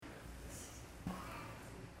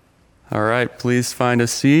All right, please find a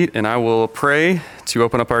seat, and I will pray to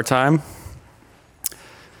open up our time.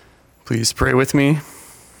 Please pray with me.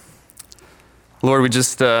 Lord, we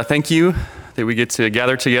just thank you that we get to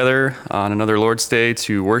gather together on another Lord's Day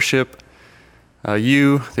to worship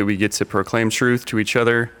you, that we get to proclaim truth to each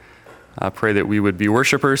other. I pray that we would be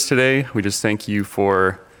worshipers today. We just thank you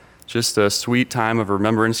for just a sweet time of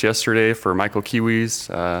remembrance yesterday for Michael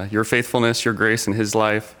Kiwis, your faithfulness, your grace in his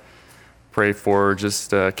life. Pray for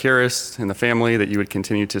just Karis and the family, that you would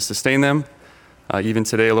continue to sustain them. Even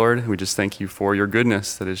today, Lord, we just thank you for your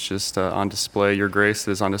goodness that is just on display, your grace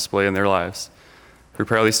that is on display in their lives. We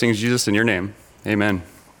pray all these things, Jesus, in your name. Amen.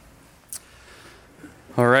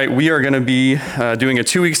 All right, we are going to be doing a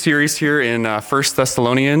 2-week series here in 1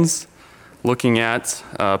 Thessalonians, looking at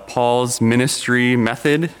Paul's ministry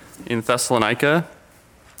method in Thessalonica.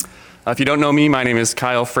 If you don't know me, my name is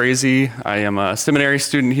Kyle Frazee. I am a seminary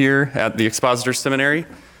student here at the Expositor Seminary,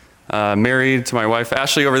 married to my wife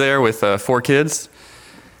Ashley over there with 4 kids.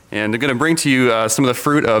 And I'm going to bring to you some of the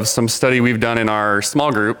fruit of some study we've done in our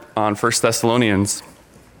small group on 1 Thessalonians.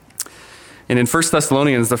 And in 1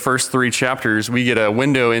 Thessalonians, the first 3 chapters, we get a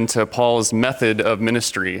window into Paul's method of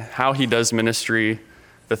ministry, how he does ministry,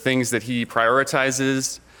 the things that he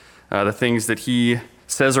prioritizes, the things that he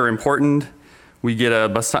says are important. We get a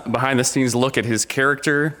behind-the-scenes look at his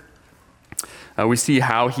character. We see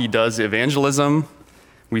how he does evangelism.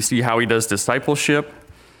 We see how he does discipleship.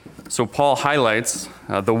 So Paul highlights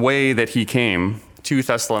the way that he came to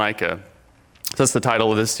Thessalonica. That's the title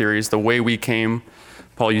of this series, The Way We Came.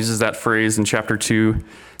 Paul uses that phrase in chapter 2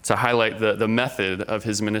 to highlight the method of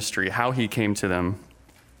his ministry, how he came to them.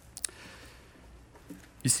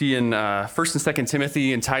 You see in 1st and 2nd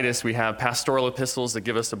Timothy and Titus, we have pastoral epistles that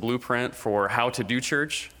give us a blueprint for how to do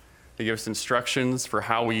church. They give us instructions for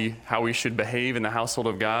how we should behave in the household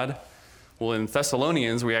of God. Well, in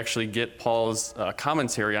Thessalonians, we actually get Paul's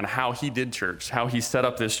commentary on how he did church, how he set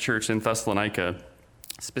up this church in Thessalonica,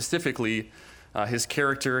 specifically his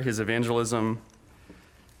character, his evangelism.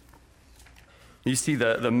 You see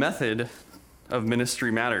the method of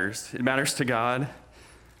ministry matters. It matters to God.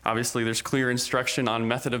 Obviously, there's clear instruction on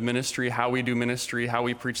method of ministry, how we do ministry, how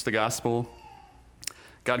we preach the gospel.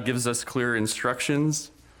 God gives us clear instructions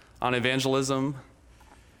on evangelism.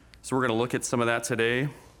 So we're going to look at some of that today.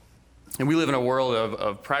 And we live in a world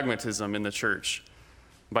of pragmatism in the church.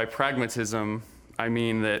 By pragmatism, I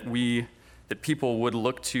mean that people would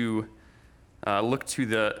look to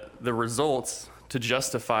the results to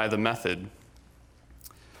justify the method.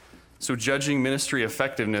 So judging ministry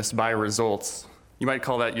effectiveness by results. You might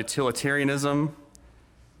call that utilitarianism,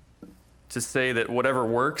 to say that whatever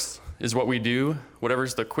works is what we do,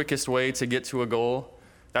 whatever's the quickest way to get to a goal,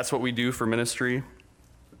 that's what we do for ministry.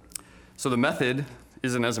 So the method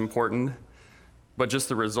isn't as important, but just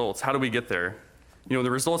the results. How do we get there? You know,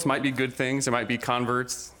 the results might be good things. It might be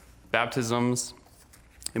converts, baptisms.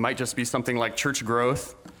 It might just be something like church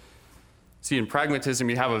growth. See, in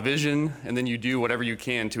pragmatism, you have a vision, and then you do whatever you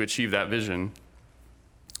can to achieve that vision.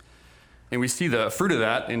 And we see the fruit of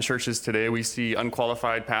that in churches today. We see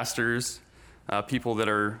unqualified pastors, people that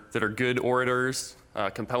are good orators,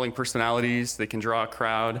 compelling personalities. They can draw a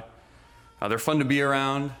crowd. They're fun to be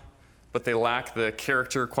around, but they lack the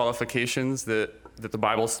character qualifications that the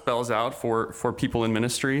Bible spells out for people in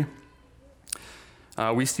ministry.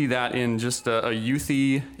 We see that in just a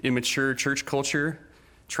youthy, immature church culture,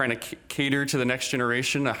 trying to cater to the next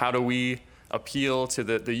generation. How do we appeal to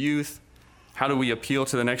the youth? How do we appeal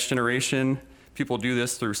to the next generation? People do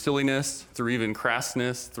this through silliness, through even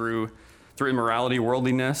crassness, through immorality,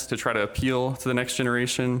 worldliness, to try to appeal to the next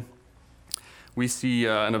generation. We see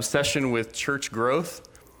an obsession with church growth,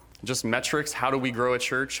 just metrics. How do we grow a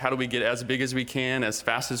church? How do we get as big as we can, as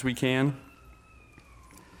fast as we can?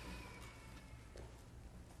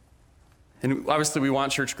 And obviously we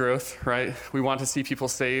want church growth, right? We want to see people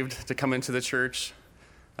saved, to come into the church,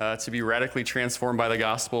 to be radically transformed by the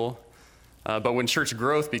gospel. But when church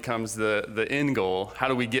growth becomes the end goal, how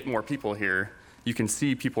do we get more people here? You can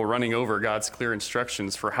see people running over God's clear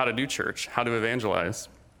instructions for how to do church, how to evangelize.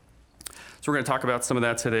 So we're going to talk about some of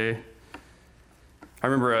that today. I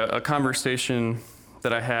remember a conversation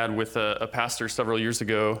that I had with a pastor several years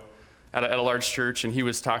ago at a large church, and he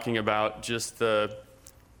was talking about just that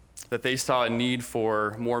they saw a need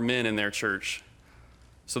for more men in their church.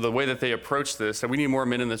 So the way that they approached this, that we need more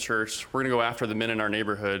men in the church, we're going to go after the men in our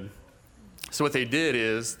neighborhood. So what they did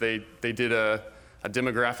is they did a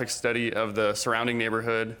demographic study of the surrounding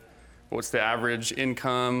neighborhood. What's the average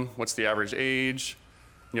income? What's the average age?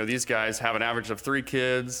 You know, these guys have an average of 3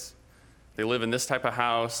 kids. They live in this type of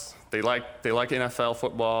house. They like NFL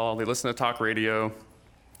football. They listen to talk radio.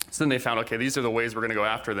 So then they found, okay, these are the ways we're going to go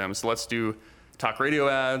after them. So let's do talk radio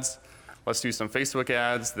ads. Let's do some Facebook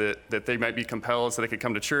ads that they might be compelled so they could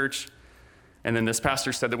come to church. And then this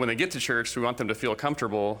pastor said that when they get to church, we want them to feel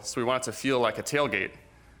comfortable. So we want it to feel like a tailgate,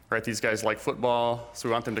 right? These guys like football, so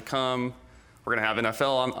we want them to come. We're going to have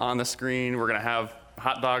NFL on the screen. We're going to have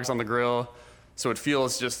hot dogs on the grill. So it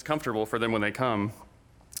feels just comfortable for them when they come.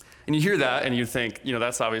 And you hear that and you think,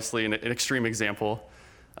 that's obviously an extreme example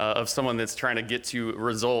of someone that's trying to get to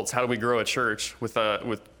results. How do we grow a church with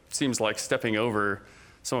seems like stepping over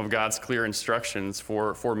some of God's clear instructions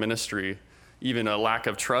for ministry, even a lack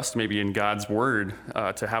of trust maybe in God's word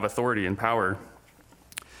to have authority and power.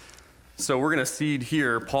 So we're going to see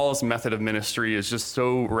here Paul's method of ministry is just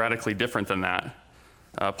so radically different than that.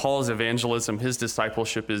 Paul's evangelism, his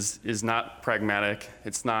discipleship is not pragmatic.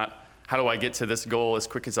 It's not, how do I get to this goal as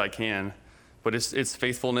quick as I can? But it's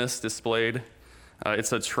faithfulness displayed.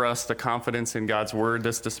 It's a trust, a confidence in God's word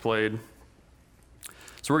that's displayed.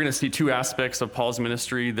 So we're going to see two aspects of Paul's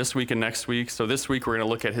ministry this week and next week. So this week we're going to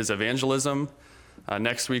look at his evangelism.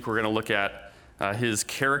 Next week we're going to look at his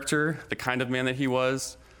character, the kind of man that he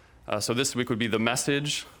was. So this week would be the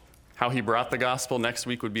message, how he brought the gospel. Next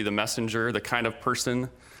week would be the messenger, the kind of person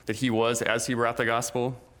that he was as he brought the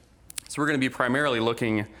gospel. So we're going to be primarily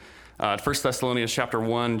looking at 1 Thessalonians chapter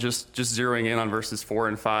 1, just zeroing in on verses 4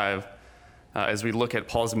 and 5 as we look at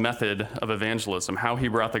Paul's method of evangelism, how he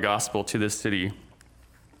brought the gospel to this city.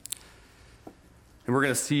 And we're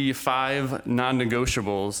going to see 5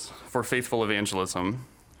 non-negotiables for faithful evangelism.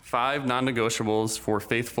 5 non-negotiables for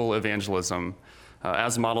faithful evangelism,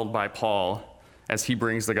 as modeled by Paul as he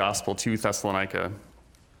brings the gospel to Thessalonica.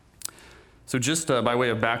 So just by way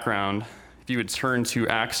of background, if you would turn to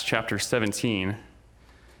Acts chapter 17.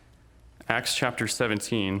 Acts chapter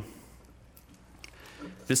 17.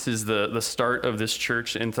 This is the start of this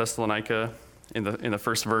church in Thessalonica in the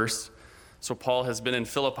first verse. So Paul has been in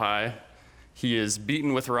Philippi. He is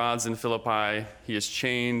beaten with rods in Philippi. He is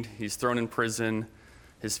chained. He's thrown in prison.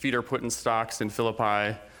 His feet are put in stocks in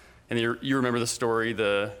Philippi. And you remember the story.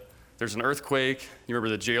 There's an earthquake. You remember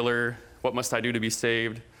the jailer. What must I do to be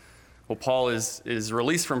saved? Well, Paul is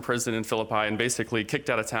released from prison in Philippi and basically kicked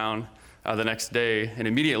out of town the next day and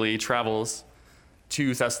immediately travels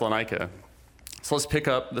to Thessalonica. So let's pick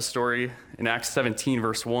up the story in Acts 17,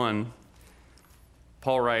 verse 1.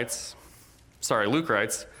 Luke writes,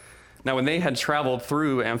 "Now when they had traveled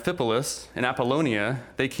through Amphipolis and Apollonia,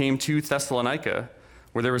 they came to Thessalonica,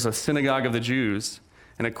 where there was a synagogue of the Jews.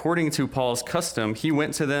 And according to Paul's custom, he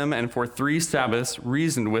went to them and for 3 Sabbaths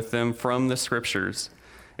reasoned with them from the Scriptures,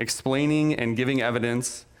 explaining and giving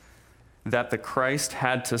evidence that the Christ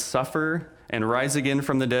had to suffer and rise again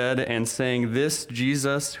from the dead, and saying, 'This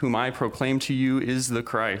Jesus whom I proclaim to you is the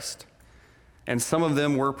Christ.' And some of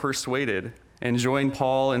them were persuaded and joined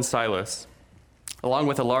Paul and Silas, along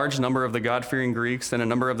with a large number of the God-fearing Greeks and a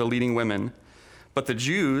number of the leading women. But the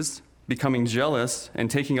Jews, becoming jealous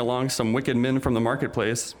and taking along some wicked men from the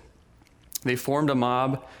marketplace, they formed a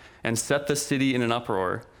mob and set the city in an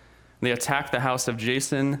uproar. They attacked the house of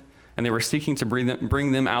Jason, and they were seeking to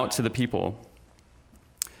bring them out to the people."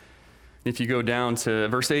 If you go down to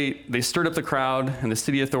verse 8, they stirred up the crowd and the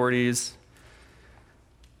city authorities.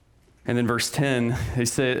 And then verse 10, it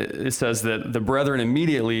says that the brethren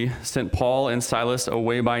immediately sent Paul and Silas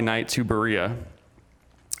away by night to Berea.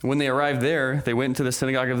 When they arrived there, they went into the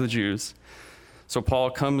synagogue of the Jews. So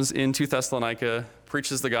Paul comes into Thessalonica,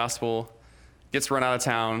 preaches the gospel, gets run out of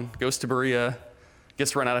town, goes to Berea,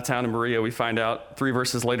 gets run out of town in Berea. We find out 3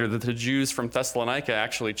 verses later that the Jews from Thessalonica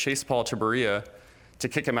actually chased Paul to Berea to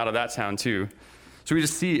kick him out of that town too. So we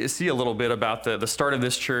just see a little bit about the start of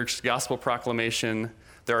this church, gospel proclamation.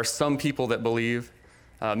 There are some people that believe,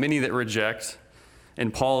 many that reject,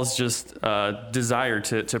 and Paul's just desire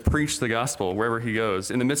to preach the gospel wherever he goes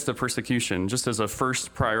in the midst of persecution, just as a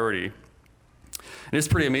first priority. And it's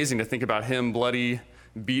pretty amazing to think about him, bloody,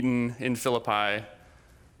 beaten in Philippi,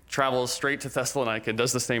 travels straight to Thessalonica,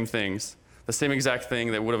 does the same things, the same exact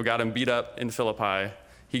thing that would have got him beat up in Philippi.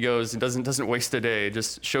 He goes and doesn't waste a day,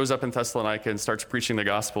 just shows up in Thessalonica and starts preaching the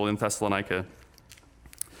gospel in Thessalonica.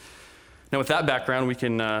 Now with that background, we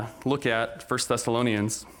can look at 1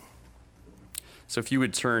 Thessalonians. So if you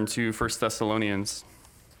would turn to 1 Thessalonians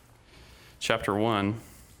chapter 1,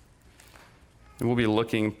 and we'll be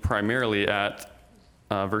looking primarily at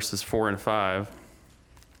verses 4 and 5.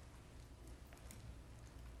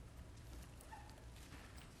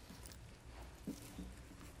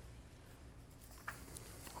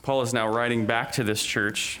 Paul is now writing back to this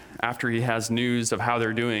church after he has news of how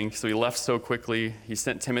they're doing. So he left so quickly. He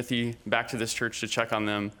sent Timothy back to this church to check on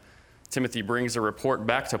them. Timothy brings a report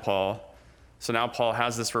back to Paul So now Paul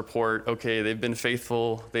has this report, okay, they've been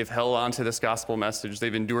faithful, they've held on to this gospel message,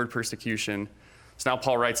 they've endured persecution. So now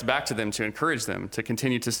Paul writes back to them to encourage them to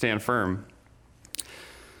continue to stand firm.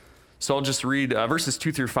 So I'll just read verses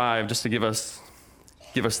 2 through 5 just to give us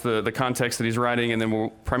the context that he's writing, and then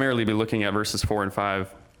we'll primarily be looking at verses 4 and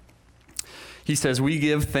 5. He says, "We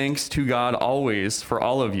give thanks to God always for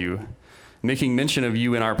all of you, making mention of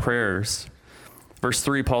you in our prayers." Verse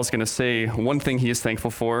 3, Paul's going to say one thing he is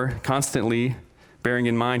thankful for, constantly bearing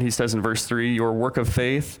in mind, he says in verse 3, your work of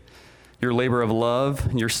faith, your labor of love,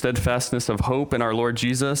 and your steadfastness of hope in our Lord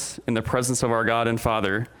Jesus, in the presence of our God and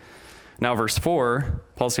Father. Now, verse 4,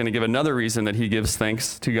 Paul's going to give another reason that he gives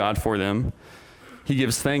thanks to God for them. He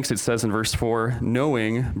gives thanks, it says in verse 4,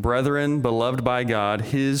 knowing, brethren, beloved by God,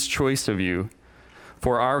 his choice of you.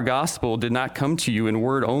 For our gospel did not come to you in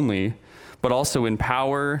word only, but also in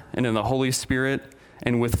power and in the Holy Spirit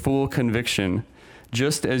and with full conviction,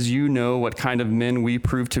 just as you know what kind of men we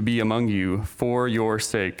prove to be among you for your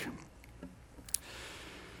sake.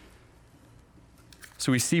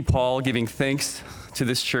 So we see Paul giving thanks to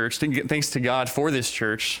this church, thanks to God for this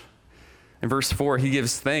church. In verse 4, he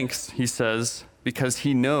gives thanks, he says, because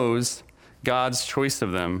he knows God's choice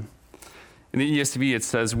of them. In the ESV, it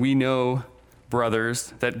says, we know,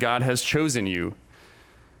 brothers, that God has chosen you.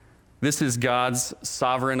 This is God's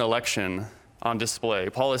sovereign election on display.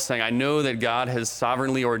 Paul is saying, I know that God has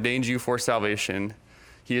sovereignly ordained you for salvation.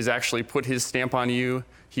 He has actually put his stamp on you.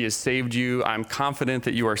 He has saved you. I'm confident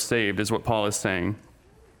that you are saved, is what Paul is saying.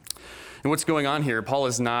 And what's going on here, Paul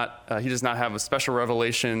is not, he does not have a special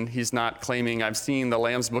revelation. He's not claiming, I've seen the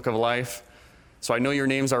Lamb's Book of Life, so I know your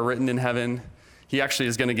names are written in heaven. He actually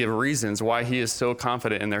is going to give reasons why he is so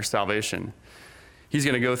confident in their salvation. He's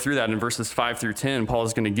going to go through that in verses 5 through 10. Paul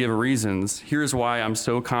is going to give reasons. Here's why I'm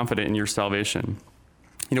so confident in your salvation.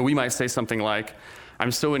 You know, we might say something like,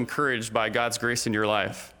 I'm so encouraged by God's grace in your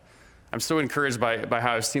life. I'm so encouraged by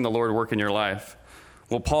how I've seen the Lord work in your life.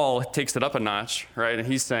 Well, Paul takes it up a notch, right? And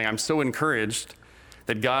he's saying, I'm so encouraged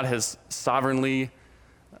that God has sovereignly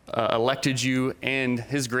elected you and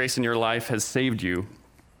his grace in your life has saved you.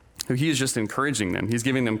 So he is just encouraging them. He's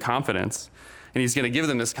giving them confidence. And he's going to give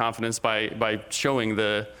them this confidence by showing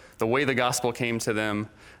the way the gospel came to them,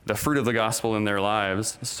 the fruit of the gospel in their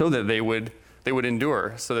lives, so that they would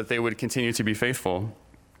endure, so that they would continue to be faithful.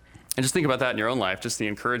 And just think about that in your own life, just the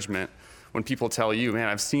encouragement when people tell you, man,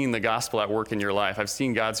 I've seen the gospel at work in your life. I've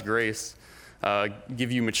seen God's grace give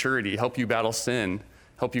you maturity, help you battle sin,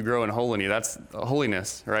 help you grow in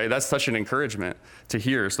holiness, right? That's such an encouragement to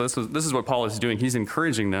hear. So this is what Paul is doing. He's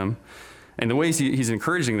encouraging them. And the ways he's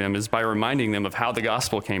encouraging them is by reminding them of how the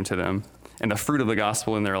gospel came to them and the fruit of the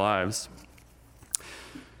gospel in their lives.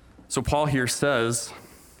 So Paul here says,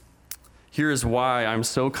 here is why I'm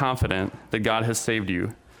so confident that God has saved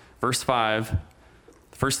you. Verse 5,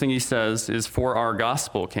 the first thing he says is, for our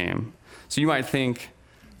gospel came. So you might think,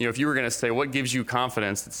 if you were going to say, what gives you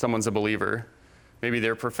confidence that someone's a believer? Maybe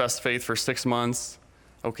they're professed faith for 6 months.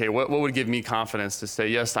 Okay, what would give me confidence to say,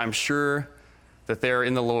 yes, I'm sure that they're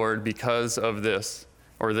in the Lord because of this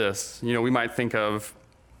or this. We might think of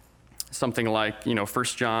something like, 1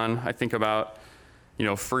 John. I think about,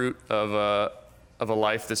 fruit of a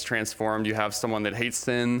life that's transformed. You have someone that hates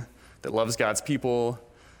sin, that loves God's people,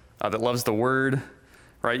 that loves the word,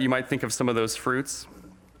 right? You might think of some of those fruits.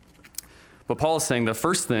 But Paul is saying the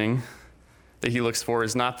first thing that he looks for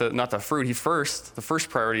is not the fruit. The first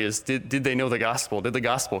priority is, did they know the gospel? Did the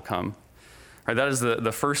gospel come? Right, that is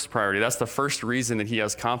the first priority. That's the first reason that he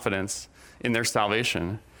has confidence in their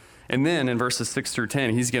salvation. And then in verses 6 through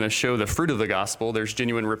 10, he's going to show the fruit of the gospel. There's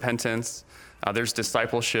genuine repentance. There's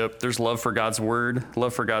discipleship. There's love for God's word,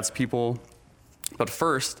 love for God's people. But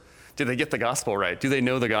first, did they get the gospel right? Do they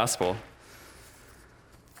know the gospel?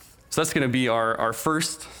 So that's going to be our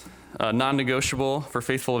first non-negotiable for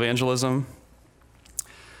faithful evangelism.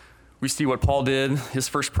 We see what Paul did, his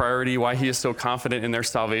first priority, why he is so confident in their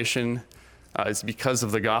salvation. It's because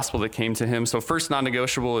of the gospel that came to him. So first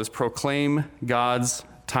non-negotiable is proclaim God's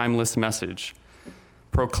timeless message.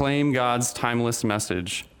 Proclaim God's timeless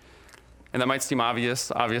message. And that might seem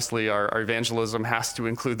obvious. Obviously, our evangelism has to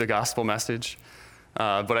include the gospel message.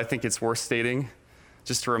 But I think it's worth stating,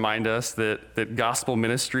 just to remind us that gospel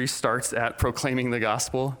ministry starts at proclaiming the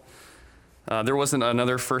gospel. There wasn't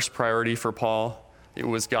another first priority for Paul. It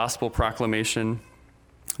was gospel proclamation.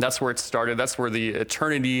 That's where it started. That's where the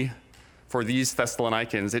eternity for these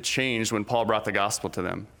Thessalonians, it changed when Paul brought the gospel to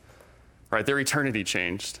them, right? Their eternity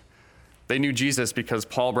changed. They knew Jesus because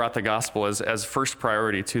Paul brought the gospel as first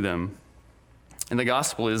priority to them. And the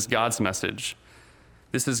gospel is God's message.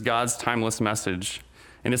 This is God's timeless message.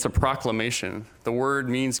 and it's a proclamation. The word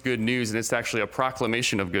means good news, and it's actually a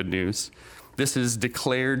proclamation of good news. This is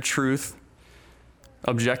declared truth,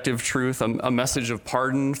 objective truth, a message of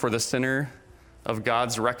pardon for the sinner, of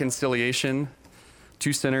God's reconciliation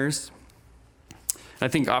to sinners. And I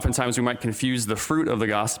think oftentimes we might confuse the fruit of the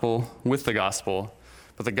gospel with the gospel,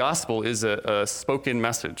 but the gospel is a spoken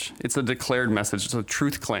message. It's a declared message. It's a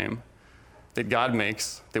truth claim that God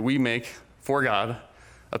makes, that we make for God,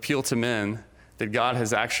 appeal to men, that God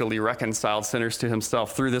has actually reconciled sinners to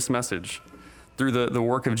himself through this message, through the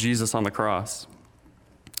work of Jesus on the cross.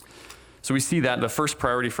 So we see that the first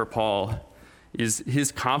priority for Paul is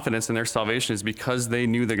his confidence in their salvation is because they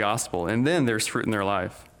knew the gospel, and then there's fruit in their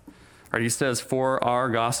life. Right? He says, "For our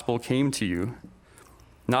gospel came to you,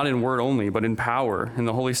 not in word only, but in power, in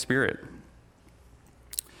the Holy Spirit."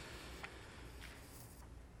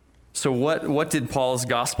 So what did Paul's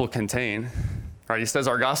gospel contain? Right, he says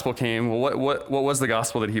our gospel came. Well, what was the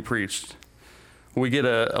gospel that he preached? We get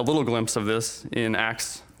a little glimpse of this in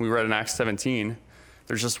Acts. We read in Acts 17.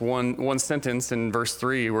 There's just one sentence in verse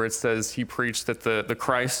 3 where it says he preached that the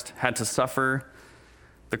Christ had to suffer,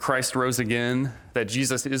 the Christ rose again, that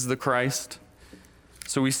Jesus is the Christ.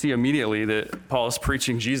 So we see immediately that Paul is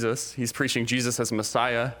preaching Jesus. He's preaching Jesus as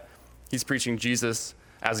Messiah. He's preaching Jesus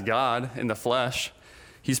as God in the flesh.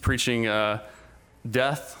 He's preaching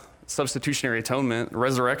death, substitutionary atonement,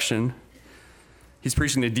 resurrection. He's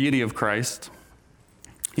preaching the deity of Christ.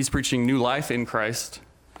 He's preaching new life in Christ.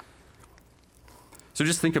 So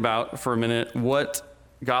just think about for a minute what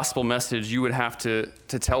gospel message you would have to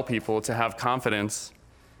tell people to have confidence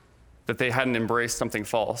that they hadn't embraced something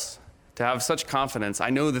false. To have such confidence, I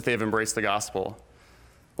know that they've embraced the gospel.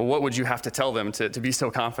 Well, what would you have to tell them to be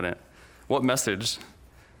so confident? What message?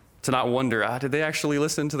 To not wonder, did they actually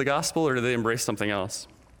listen to the gospel or did they embrace something else?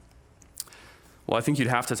 Well, I think you'd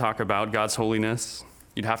have to talk about God's holiness.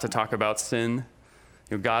 You'd have to talk about sin,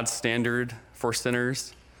 God's standard for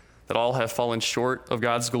sinners, that all have fallen short of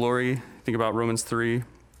God's glory. Think about Romans 3.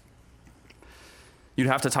 You'd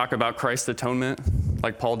have to talk about Christ's atonement,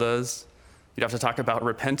 like Paul does. You'd have to talk about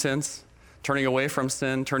repentance, turning away from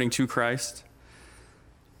sin, turning to Christ.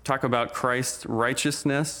 Talk about Christ's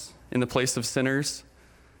righteousness in the place of sinners.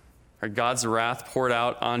 God's wrath poured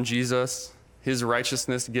out on Jesus, his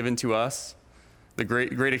righteousness given to us, the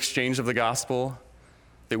great exchange of the gospel,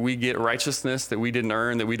 that we get righteousness that we didn't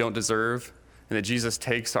earn, that we don't deserve, and that Jesus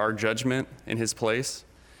takes our judgment in his place,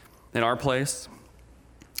 in our place.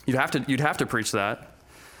 You'd have to preach that.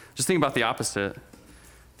 Just think about the opposite.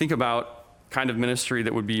 Think about kind of ministry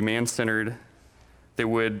that would be man-centered, that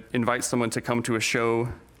would invite someone to come to a show.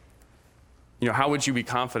 How would you be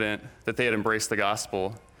confident that they had embraced the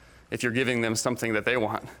gospel if you're giving them something that they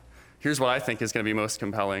want? Here's what I think is going to be most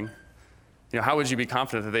compelling. How would you be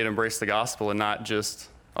confident that they'd embrace the gospel and not just,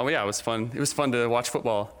 oh yeah, it was fun. It was fun to watch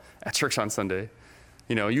football at church on Sunday.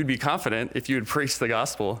 You'd be confident if you would preach the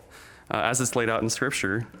gospel as it's laid out in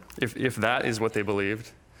Scripture, if that is what they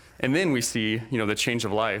believed. And then we see, the change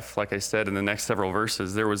of life. Like I said in the next several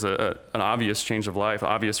verses, there was an obvious change of life,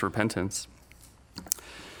 obvious repentance.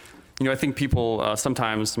 I think people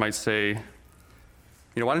sometimes might say,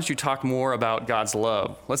 why don't you talk more about God's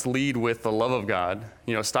love? Let's lead with the love of God.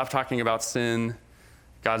 Stop talking about sin,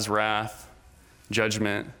 God's wrath,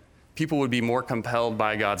 judgment. People would be more compelled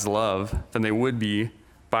by God's love than they would be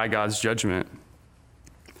by God's judgment.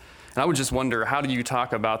 And I would just wonder, how do you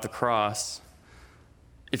talk about the cross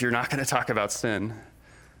if you're not going to talk about sin?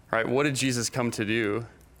 Right? What did Jesus come to do?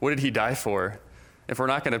 What did he die for? If we're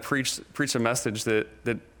not going to preach a message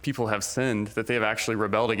that people have sinned, that they have actually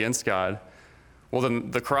rebelled against God, well,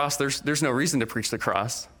 then the cross, there's no reason to preach the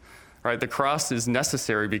cross, right? The cross is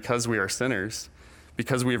necessary because we are sinners,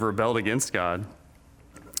 because we have rebelled against God.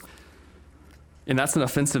 And that's an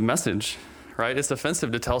offensive message, right? It's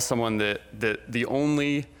offensive to tell someone that the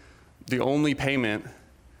only payment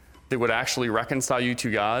that would actually reconcile you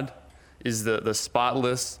to God is the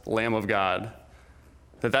spotless Lamb of God.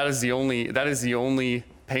 That is the only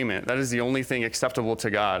payment. That is the only thing acceptable to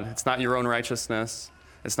God. It's not your own righteousness.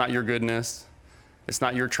 It's not your goodness. It's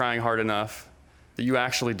not your trying hard enough. That you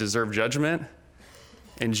actually deserve judgment.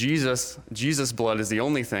 And Jesus' blood is the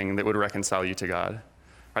only thing that would reconcile you to God.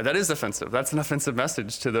 Right, that is offensive. That's an offensive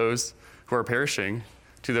message to those who are perishing,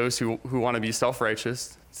 to those who want to be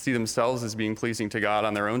self-righteous, see themselves as being pleasing to God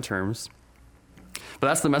on their own terms. But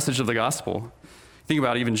that's the message of the gospel. Think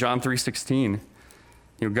about even John 3:16.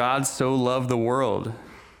 God so loved the world.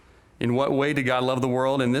 In what way did God love the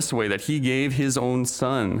world? In this way, that he gave his own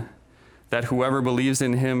son, that whoever believes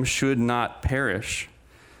in him should not perish,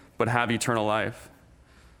 but have eternal life.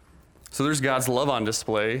 So there's God's love on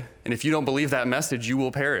display, and if you don't believe that message, you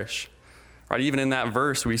will perish. Right? Even in that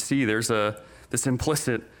verse, we see there's this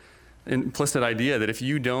implicit idea that if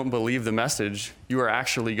you don't believe the message, you are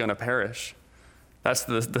actually going to perish. That's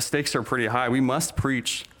the stakes are pretty high. We must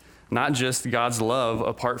preach not just God's love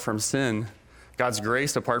apart from sin, God's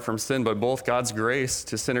grace apart from sin, but both God's grace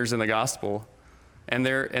to sinners in the gospel and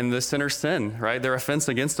the sinner's sin, right? Their offense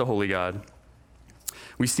against a holy God.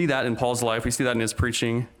 We see that in Paul's life. We see that in his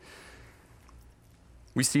preaching.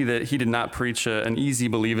 We see that he did not preach an easy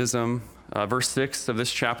believism. Verse 6 of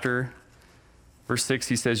this chapter, verse 6,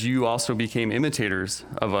 he says, "You also became imitators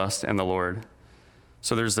of us and the Lord."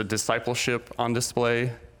 So there's a discipleship on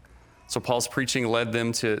display. So Paul's preaching led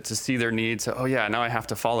them to see their needs. Oh yeah, now I have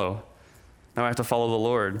to follow. Now I have to follow the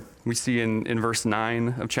Lord. We see in verse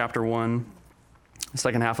 9 of chapter 1, the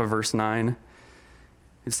second half of verse 9,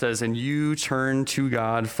 it says, "And you turn to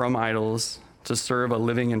God from idols to serve a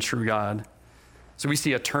living and true God." So we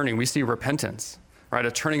see a turning, we see repentance, right?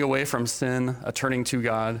 A turning away from sin, a turning to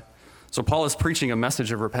God. So Paul is preaching a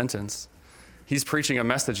message of repentance. He's preaching a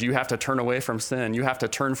message, you have to turn away from sin. You have to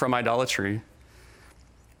turn from idolatry.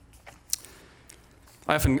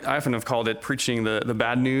 I often have called it preaching the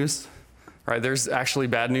bad news, right? There's actually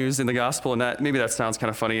bad news in the gospel, and maybe that sounds kind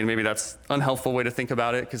of funny, and maybe that's an unhelpful way to think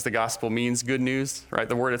about it, because the gospel means good news, right?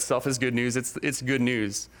 The word itself is good news. It's good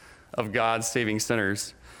news of God saving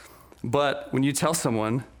sinners. But when you tell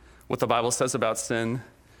someone what the Bible says about sin,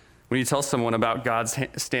 when you tell someone about God's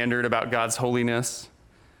standard, about God's holiness,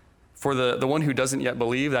 for the one who doesn't yet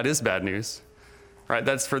believe, that is bad news, right?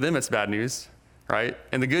 That's for them, it's bad news, right?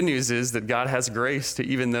 And the good news is that God has grace to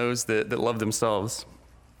even those that love themselves.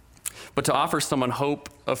 But to offer someone hope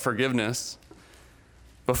of forgiveness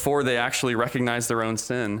before they actually recognize their own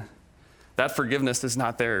sin, that forgiveness is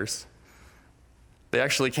not theirs. They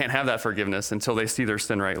actually can't have that forgiveness until they see their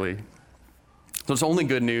sin rightly. So it's only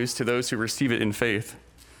good news to those who receive it in faith.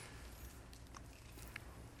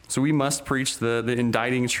 So we must preach the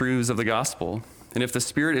indicting truths of the gospel. And if the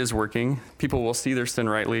Spirit is working, people will see their sin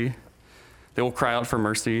rightly. They will cry out for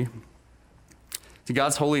mercy. See,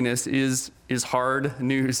 God's holiness is hard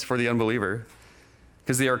news for the unbeliever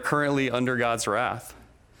because they are currently under God's wrath,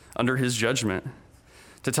 under his judgment.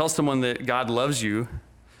 To tell someone that God loves you,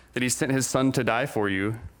 that he sent his son to die for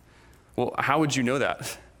you, well, how would you know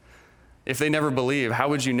that? If they never believe, how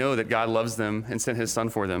would you know that God loves them and sent his son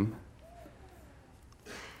for them?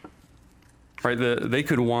 Right? They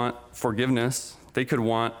could want forgiveness. They could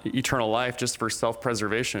want eternal life just for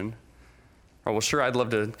self-preservation. Oh, well, sure, I'd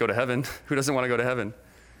love to go to heaven. Who doesn't want to go to heaven,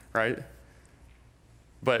 right?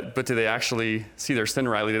 But do they actually see their sin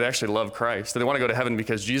rightly? Do they actually love Christ? Do they want to go to heaven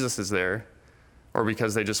because Jesus is there, or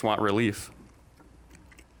because they just want relief?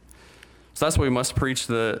 So that's why we must preach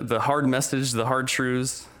the hard message, the hard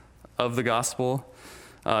truths of the gospel,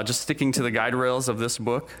 just sticking to the guide rails of this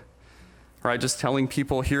book, right? Just telling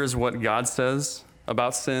people, here's what God says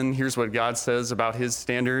about sin. Here's what God says about his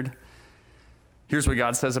standard. Here's what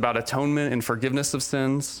God says about atonement and forgiveness of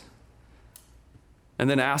sins. And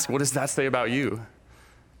then ask, what does that say about you?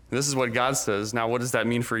 And this is what God says. Now, what does that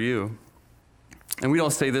mean for you? And we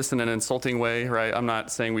don't say this in an insulting way, right? I'm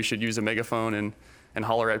not saying we should use a megaphone and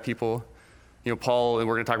holler at people. You know, Paul, and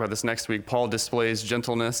we're going to talk about this next week, Paul displays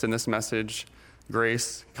gentleness in this message,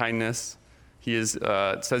 grace, kindness. He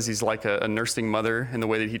it says he's like a nursing mother in the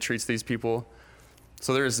way that he treats these people.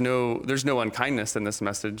 So there's no unkindness in this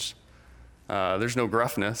message. There's no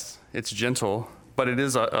gruffness. It's gentle, but it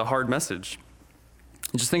is a hard message.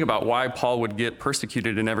 Just think about why Paul would get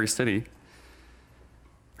persecuted in every city.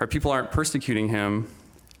 Our people aren't persecuting him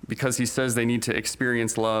because he says they need to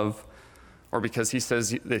experience love, or because he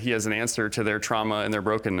says that he has an answer to their trauma and their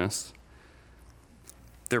brokenness.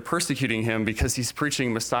 They're persecuting him because he's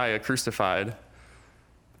preaching Messiah crucified.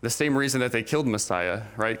 The same reason that they killed Messiah,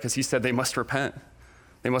 right? Because he said they must repent.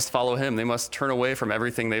 They must follow him. They must turn away from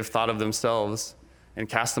everything they've thought of themselves and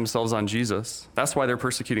cast themselves on Jesus. That's why they're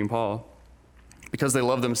persecuting Paul, because they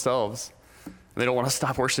love themselves. They don't want to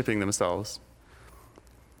stop worshiping themselves.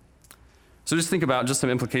 So just think about just some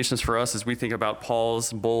implications for us as we think about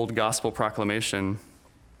Paul's bold gospel proclamation.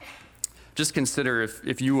 Just consider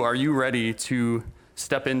if you are you ready to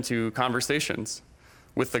step into conversations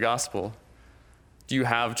with the gospel? Do you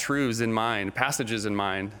have truths in mind, passages in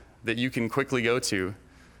mind that you can quickly go to?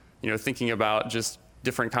 You know, thinking about just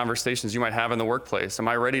different conversations you might have in the workplace. Am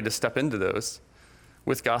I ready to step into those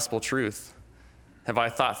with gospel truth? Have I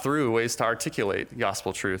thought through ways to articulate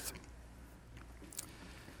gospel truth?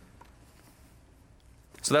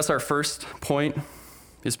 So that's our first point,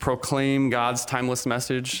 is proclaim God's timeless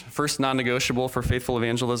message. First non-negotiable for faithful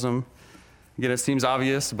evangelism, Again, it seems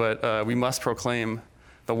obvious, but we must proclaim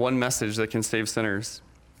the one message that can save sinners.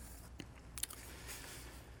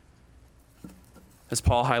 As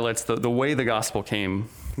Paul highlights, the way the gospel came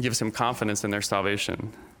gives him confidence in their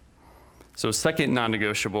salvation. So second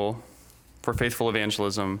non-negotiable for faithful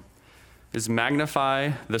evangelism is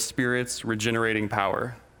magnify the Spirit's regenerating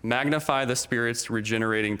power. Magnify the Spirit's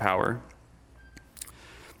regenerating power.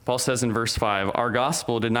 Paul says in verse 5, our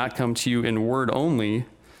gospel did not come to you in word only,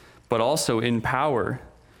 but also in power,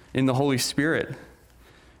 in the Holy Spirit,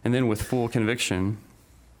 and then with full conviction.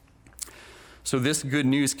 So this good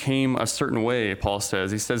news came a certain way, Paul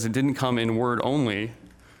says. He says it didn't come in word only.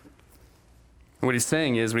 And what he's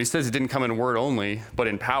saying is, when he says it didn't come in word only, but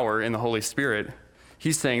in power, in the Holy Spirit,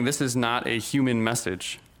 he's saying this is not a human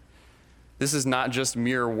message. This is not just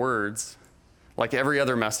mere words, like every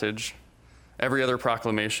other message, every other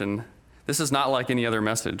proclamation. This is not like any other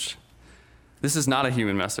message. This is not a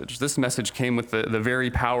human message. This message came with the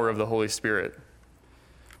very power of the Holy Spirit.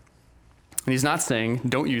 And he's not saying,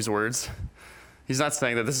 don't use words. He's not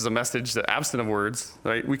saying that this is a message that absent of words,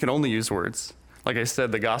 right? We can only use words. Like I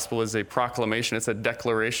said, the gospel is a proclamation. It's a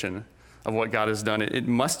declaration of what God has done. It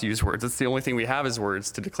must use words. It's the only thing we have is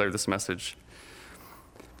words to declare this message.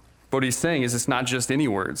 But what he's saying is it's not just any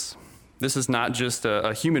words. This is not just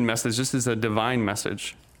a human message. This is a divine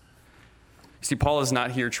message. You see, Paul is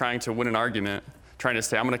not here trying to win an argument, trying to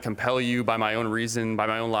say, I'm going to compel you by my own reason, by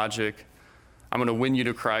my own logic. I'm going to win you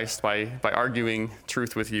to Christ by arguing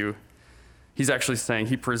truth with you. He's actually saying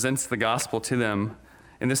he presents the gospel to them,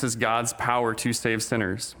 and this is God's power to save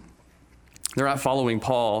sinners. They're not following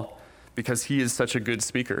Paul because he is such a good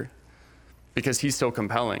speaker, because he's so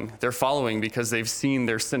compelling. They're following because they've seen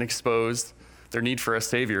their sin exposed, their need for a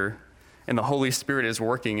Savior, and the Holy Spirit is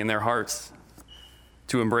working in their hearts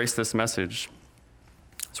to embrace this message.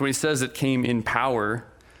 So when he says it came in power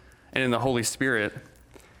and in the Holy Spirit,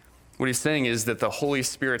 what he's saying is that the Holy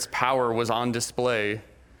Spirit's power was on display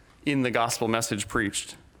in the gospel message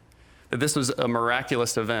preached. That this was a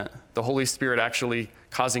miraculous event. The Holy Spirit actually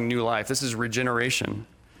causing new life. This is regeneration.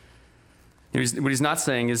 What he's not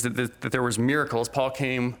saying is that there was miracles. Paul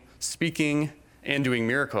came speaking and doing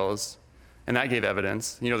miracles, and that gave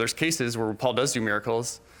evidence. There's cases where Paul does do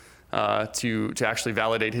miracles to actually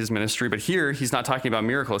validate his ministry, but here he's not talking about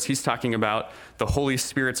miracles. He's talking about the Holy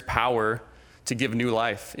Spirit's power to give new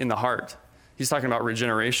life in the heart. He's talking about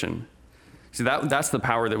regeneration. See, that's the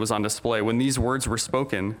power that was on display. When these words were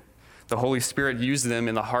spoken, the Holy Spirit used them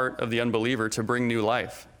in the heart of the unbeliever to bring new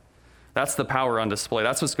life. That's the power on display.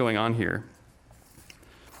 That's what's going on here.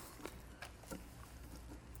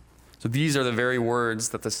 So these are the very words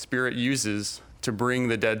that the Spirit uses to bring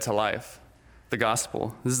the dead to life, the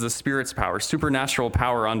gospel. This is the Spirit's power, supernatural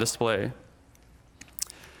power on display.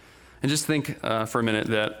 And just think for a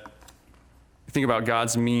minute think about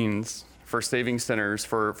God's means for saving sinners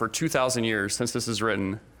for 2,000 years since this is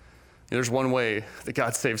written. There's one way that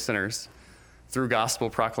God saves sinners, through gospel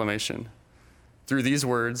proclamation. Through these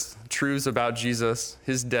words, truths about Jesus,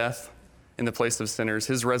 his death in the place of sinners,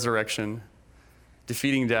 his resurrection,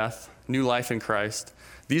 defeating death, new life in Christ.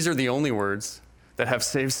 These are the only words that have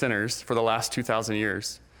saved sinners for the last 2,000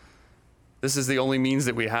 years. This is the only means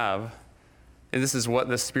that we have, and this is what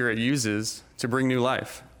the Spirit uses to bring new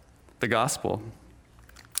life, the gospel.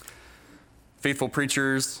 Faithful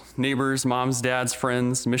preachers, neighbors, moms, dads,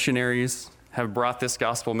 friends, missionaries have brought this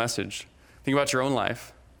gospel message. Think about your own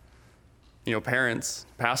life. Parents,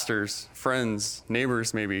 pastors, friends,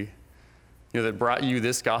 neighbors maybe, that brought you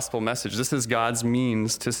this gospel message. This is God's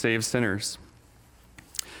means to save sinners.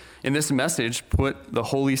 And this message put the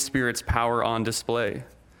Holy Spirit's power on display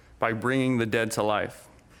by bringing the dead to life.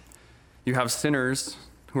 You have sinners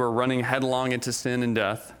who are running headlong into sin and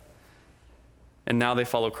death, and now they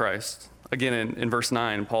follow Christ. Again, in verse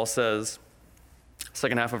 9, Paul says,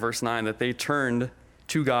 second half of verse 9, that they turned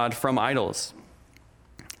to God from idols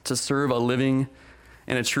to serve a living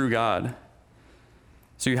and a true God.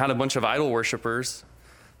 So you had a bunch of idol worshipers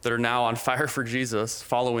that are now on fire for Jesus,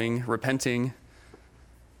 following, repenting.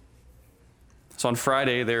 So on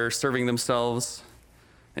Friday, they're serving themselves,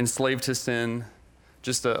 enslaved to sin,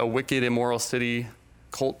 just a wicked, immoral city,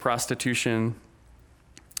 cult prostitution.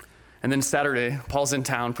 And then Saturday, Paul's in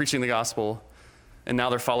town preaching the gospel, and now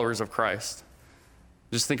they're followers of Christ.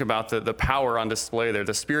 Just think about the power on display there,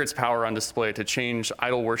 the Spirit's power on display to change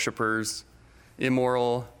idol worshipers,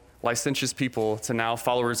 immoral, licentious people to now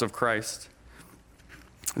followers of Christ.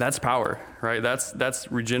 That's power, right?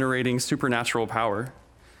 That's regenerating supernatural power.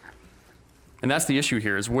 And that's the issue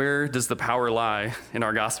here, is where does the power lie in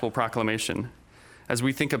our gospel proclamation? As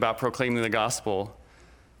we think about proclaiming the gospel,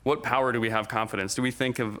 what power do we have confidence? Do we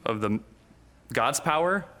think of God's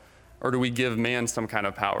power, or do we give man some kind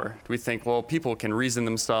of power? Do we think, well, people can reason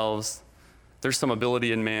themselves, there's some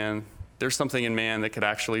ability in man, there's something in man that could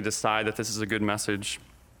actually decide that this is a good message?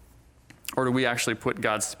 Or do we actually put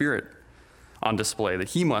God's Spirit on display, that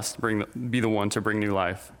he must be the one to bring new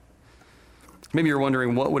life? Maybe you're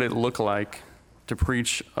wondering, what would it look like to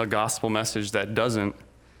preach a gospel message that doesn't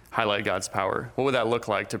highlight God's power? What would that look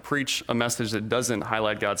like to preach a message that doesn't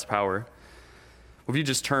highlight God's power? Well, if you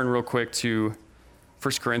just turn real quick to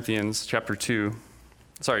 1 Corinthians chapter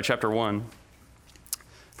 1.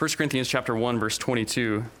 1 Corinthians chapter 1, verse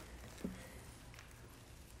 22.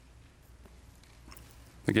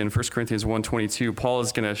 Again, 1 Corinthians 1:22, Paul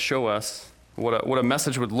is going to show us what a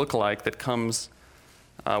message would look like that comes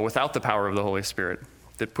without the power of the Holy Spirit,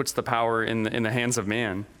 that puts the power in the hands of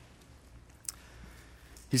man.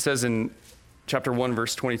 He says in chapter 1,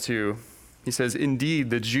 verse 22, he says,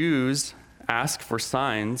 "Indeed, the Jews ask for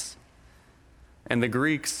signs, and the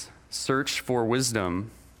Greeks search for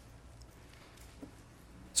wisdom."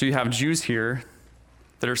 So you have Jews here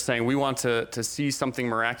that are saying, we want to see something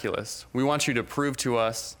miraculous. We want you to prove to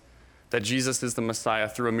us that Jesus is the Messiah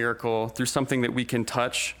through a miracle, through something that we can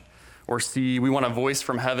touch or see. We want a voice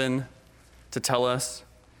from heaven to tell us.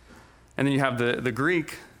 And then you have the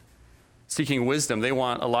Greek seeking wisdom. They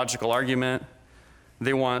want a logical argument.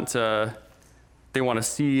 They want to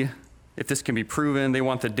see if this can be proven. They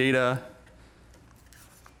want the data.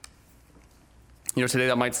 Today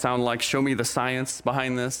that might sound like, show me the science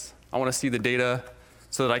behind this. I want to see the data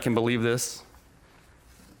so that I can believe this.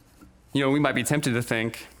 We might be tempted to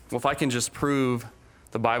think, well, if I can just prove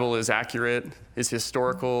the Bible is accurate, is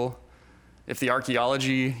historical, if the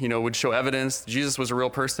archaeology, would show evidence Jesus was a real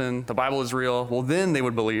person, the Bible is real, well, then they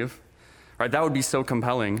would believe, right? That would be so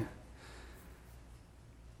compelling.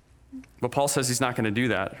 But Paul says he's not going to do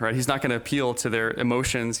that, right? He's not going to appeal to their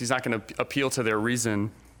emotions. He's not going to appeal to their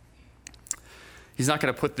reason. He's not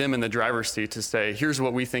going to put them in the driver's seat to say, here's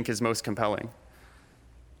what we think is most compelling.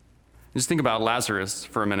 Just think about Lazarus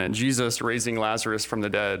for a minute. Jesus raising Lazarus from the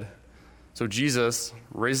dead. So Jesus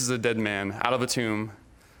raises a dead man out of a tomb,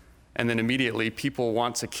 and then immediately people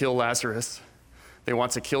want to kill Lazarus. They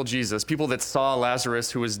want to kill Jesus. People that saw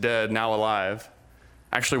Lazarus, who was dead, now alive,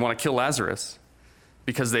 actually want to kill Lazarus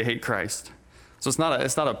because they hate Christ. So it's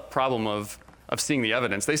not a problem of seeing the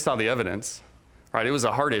evidence. They saw the evidence, right? It was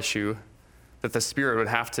a heart issue that the Spirit would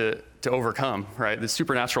have to overcome, right? The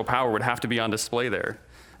supernatural power would have to be on display there.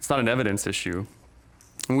 It's not an evidence issue.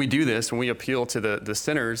 When we do this, when we appeal to the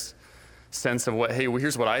sinner's sense of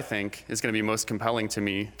here's what I think is going to be most compelling to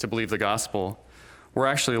me to believe the gospel, we're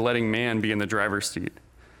actually letting man be in the driver's seat.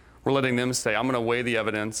 We're letting them say, I'm going to weigh the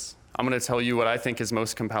evidence. I'm going to tell you what I think is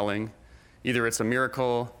most compelling. Either it's a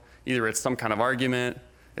miracle, either it's some kind of argument,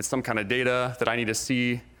 it's some kind of data that I need to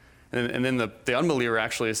see. And then the unbeliever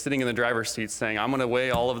actually is sitting in the driver's seat saying, I'm going to weigh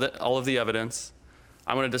all of the evidence.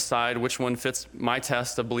 I'm going to decide which one fits my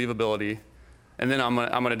test of believability, and then I'm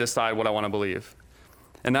going to decide what I want to believe.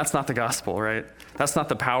 And that's not the gospel, right? That's not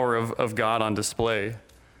the power of God on display,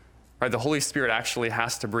 right? The Holy Spirit actually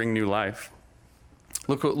has to bring new life.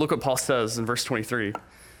 Look what Paul says in verse 23.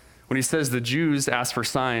 When he says the Jews ask for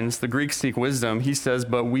signs, the Greeks seek wisdom, he says,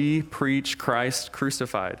 but we preach Christ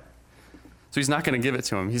crucified. So he's not going to give it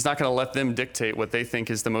to them. He's not going to let them dictate what they think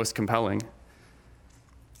is the most compelling.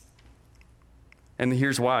 And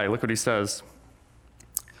here's why. Look what he says.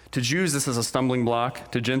 To Jews, this is a stumbling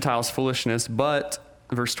block. To Gentiles, foolishness. But,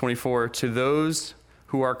 verse 24, to those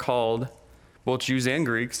who are called, both Jews and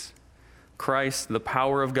Greeks, Christ, the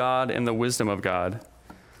power of God and the wisdom of God.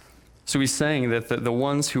 So he's saying that the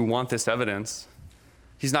ones who want this evidence,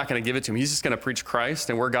 he's not going to give it to them. He's just going to preach Christ,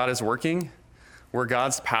 and where God is working, where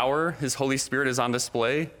God's power, his Holy Spirit is on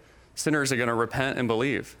display, sinners are going to repent and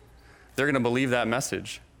believe. They're going to believe that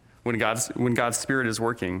message when God's Spirit is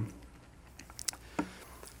working.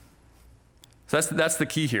 So that's the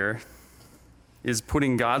key here, is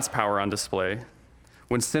putting God's power on display.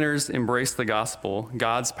 When sinners embrace the gospel,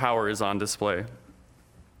 God's power is on display.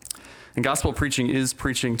 And gospel preaching is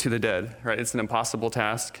preaching to the dead, right? It's an impossible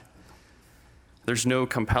task. There's no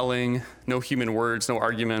compelling, no human words, no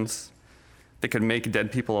arguments that could make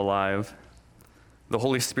dead people alive. The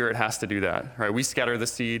Holy Spirit has to do that, right? We scatter the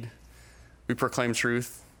seed. We proclaim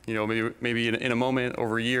truth, maybe in a moment,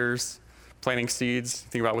 over years, planting seeds.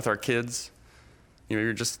 Think about with our kids.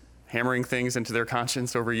 You're just hammering things into their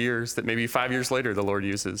conscience over years that maybe 5 years later the Lord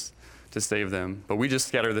uses to save them. But we just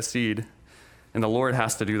scatter the seed, and the Lord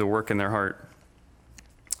has to do the work in their heart.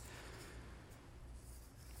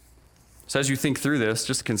 So as you think through this,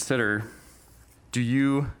 just consider, do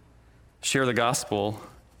you share the gospel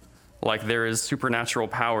like there is supernatural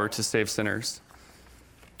power to save sinners.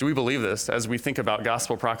 Do we believe this as we think about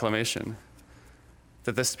gospel proclamation?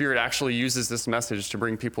 That the Spirit actually uses this message to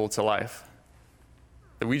bring people to life?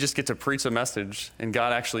 That we just get to preach a message and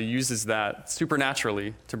God actually uses that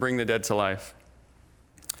supernaturally to bring the dead to life?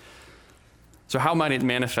 So how might it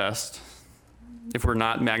manifest if we're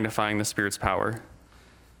not magnifying the Spirit's power?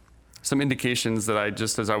 Some indications that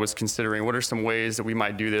as I was considering, what are some ways that we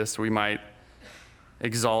might do this? We might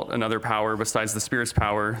exalt another power besides the Spirit's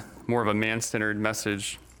power, more of a man-centered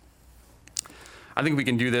message. I think we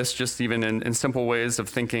can do this just even in simple ways of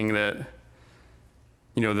thinking that,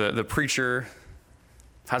 the preacher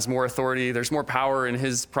has more authority, there's more power in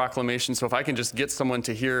his proclamation, so if I can just get someone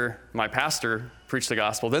to hear my pastor preach the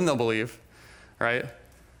gospel, then they'll believe, right?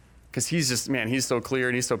 Because he's so clear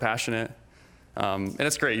and he's so passionate. And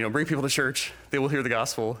it's great, bring people to church, they will hear the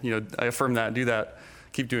gospel. I affirm that, do that,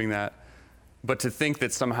 keep doing that. But to think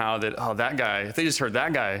that somehow that guy, if they just heard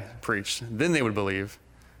that guy preach, then they would believe.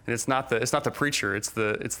 And it's not the preacher, it's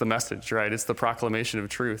the message, right? It's the proclamation of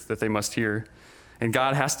truth that they must hear. And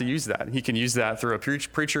God has to use that. He can use that through a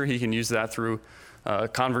preacher. He can use that through a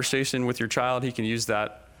conversation with your child. He can use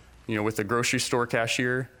that, with the grocery store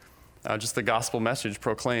cashier, just the gospel message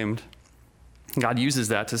proclaimed. God uses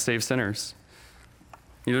that to save sinners.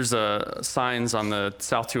 There's signs on the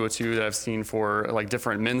South 202 that I've seen for like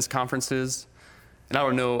different men's conferences. And I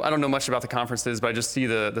don't know much about the conferences, but I just see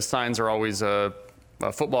the signs are always a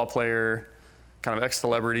football player, kind of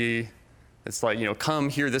ex-celebrity. It's like, come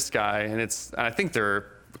hear this guy. And I think they're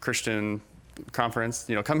a Christian conference,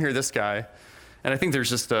 come hear this guy. And I think there's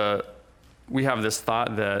just we have this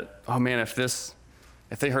thought that, oh man, if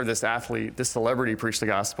they heard this athlete, this celebrity preach the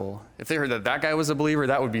gospel, if they heard that guy was a believer,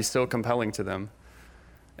 that would be so compelling to them.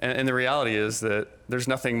 And the reality is that there's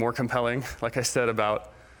nothing more compelling, like I said, about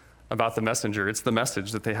the messenger. It's the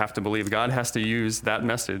message that they have to believe. God has to use that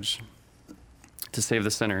message to save the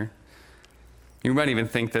sinner. You might even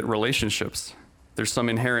think that relationships, there's some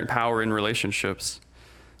inherent power in relationships.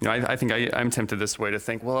 I think I'm tempted this way to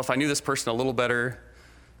think, well, if I knew this person a little better,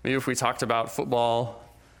 maybe if we talked about football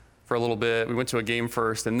for a little bit, we went to a game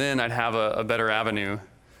first, and then I'd have a better avenue.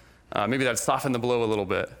 Maybe that'd soften the blow a little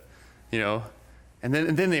bit, And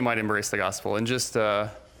then they might embrace the gospel and just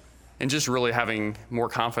really having more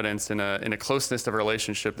confidence in a closeness of a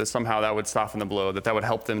relationship, that somehow that would soften the blow, that would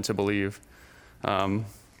help them to believe. And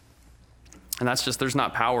that's just, there's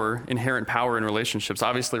not inherent power in relationships.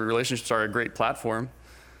 Obviously, relationships are a great platform,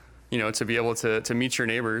 to be able to meet your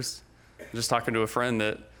neighbors. Just talking to a friend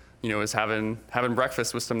that, is having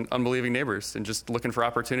breakfast with some unbelieving neighbors and just looking for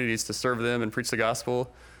opportunities to serve them and preach the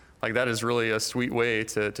gospel. Like that is really a sweet way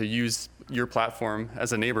to use your platform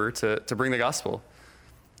as a neighbor to bring the gospel.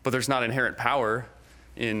 But there's not inherent power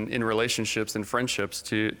in relationships and friendships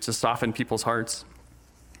to soften people's hearts.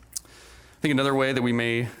 I think another way that we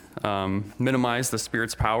may minimize the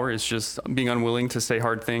Spirit's power is just being unwilling to say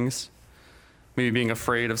hard things. Maybe being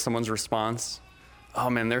afraid of someone's response. Oh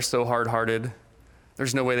man, they're so hard-hearted.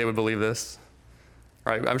 There's no way they would believe this.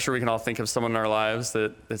 Right? I'm sure we can all think of someone in our lives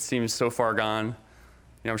that seems so far gone.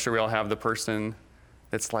 I'm sure we all have the person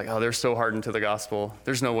that's like, oh, they're so hardened to the gospel.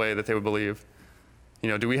 There's no way that they would believe.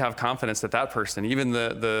 Do we have confidence that person, even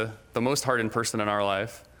the most hardened person in our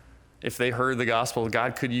life, if they heard the gospel,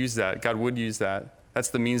 God could use that. God would use that. That's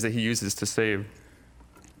the means that he uses to save.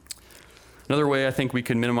 Another way I think we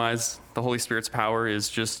can minimize the Holy Spirit's power is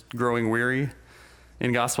just growing weary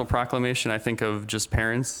in gospel proclamation. I think of just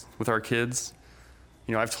parents with our kids.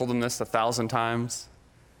 I've told them this 1,000 times.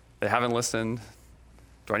 They haven't listened.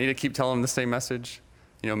 Do I need to keep telling them the same message?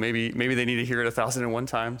 Maybe they need to hear it 1,001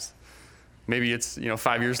 times. Maybe it's,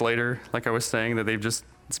 5 years later, like I was saying, that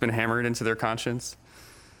it's been hammered into their conscience.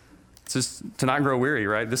 It's just to not grow weary,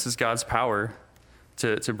 right? This is God's power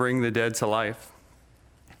to bring the dead to life.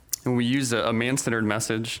 When we use a man-centered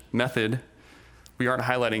method, we aren't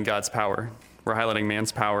highlighting God's power. We're highlighting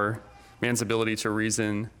man's power, man's ability to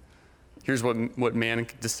reason. Here's what man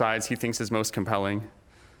decides he thinks is most compelling.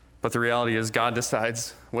 But the reality is God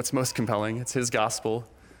decides what's most compelling. It's his gospel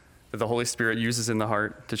that the Holy Spirit uses in the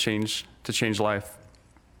heart to change life.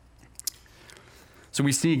 So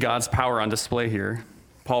we see God's power on display here.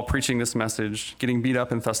 Paul preaching this message, getting beat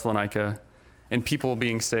up in Thessalonica, and people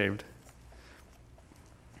being saved.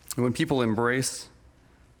 And when people embrace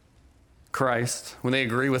Christ, when they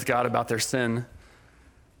agree with God about their sin,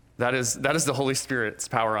 that is the Holy Spirit's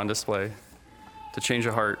power on display to change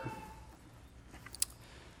a heart.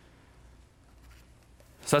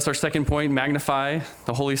 So that's our second point, magnify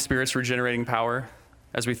the Holy Spirit's regenerating power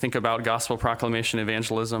as we think about gospel proclamation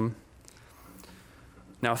evangelism.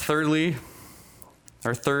 Now, thirdly,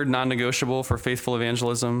 Our third non-negotiable for faithful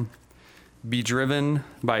evangelism: be driven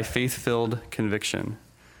by faith-filled conviction.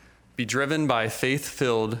 Be driven by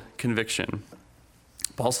faith-filled conviction.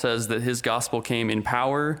 Paul says that his gospel came in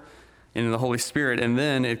power and in the Holy Spirit, and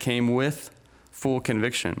then it came with full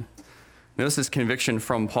conviction. Now, this is conviction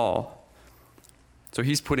from Paul. So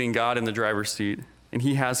he's putting God in the driver's seat, and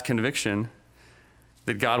he has conviction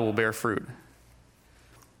that God will bear fruit.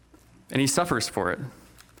 And he suffers for it.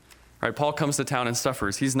 Right? Paul comes to town and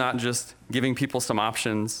suffers. He's not just giving people some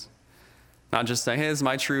options, not just saying, hey, this is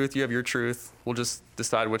my truth, you have your truth, we'll just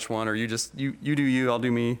decide which one, or you do you, I'll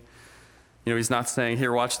do me. He's not saying,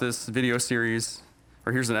 here, watch this video series,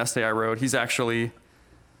 or here's an essay I wrote. He's actually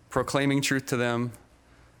proclaiming truth to them,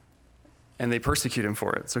 and they persecute him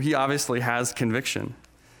for it. So he obviously has conviction.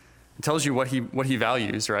 It tells you what he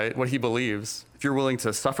values, right? What he believes. If you're willing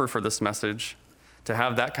to suffer for this message, to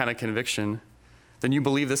have that kind of conviction, then you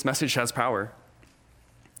believe this message has power.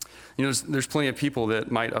 There's plenty of people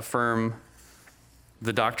that might affirm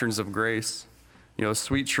the doctrines of grace,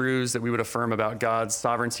 sweet truths that we would affirm about God's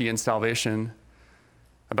sovereignty and salvation,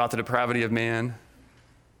 about the depravity of man,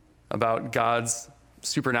 about God's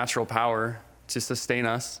supernatural power to sustain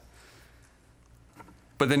us.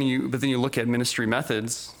 But then you look at ministry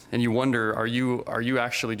methods and you wonder, do you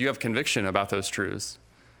have conviction about those truths?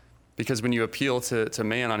 Because when you appeal to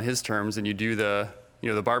man on his terms and you do the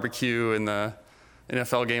barbecue and the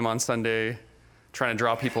NFL game on Sunday, trying to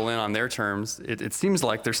draw people in on their terms, it seems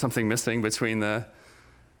like there's something missing between the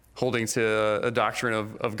holding to a doctrine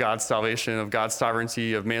of God's salvation, of God's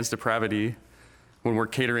sovereignty, of man's depravity, when we're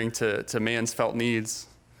catering to man's felt needs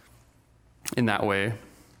in that way.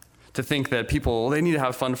 To think that people, they need to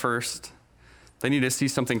have fun first. They need to see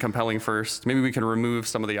something compelling first. Maybe we can remove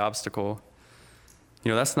some of the obstacle.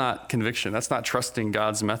 That's not conviction. That's not trusting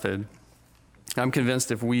God's method. I'm convinced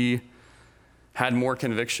if we had more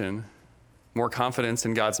conviction, more confidence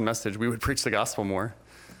in God's message, we would preach the gospel more.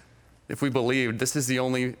 If we believed this is the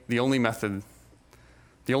only method,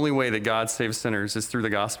 the only way that God saves sinners is through the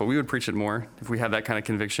gospel, we would preach it more if we had that kind of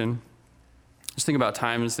conviction. Just think about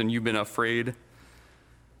times when you've been afraid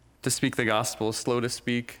to speak the gospel, slow to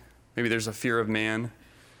speak. Maybe there's a fear of man.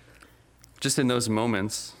 Just in those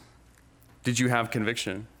moments, did you have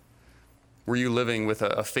conviction? Were you living with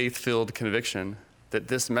a faith-filled conviction that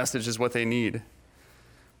this message is what they need?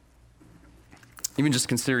 Even just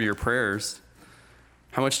consider your prayers.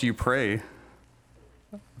 How much do you pray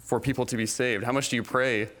for people to be saved? How much do you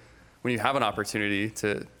pray when you have an opportunity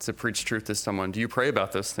to preach truth to someone? Do you pray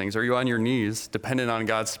about those things? Are you on your knees, dependent on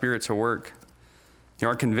God's Spirit to work?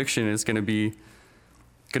 Our conviction is going to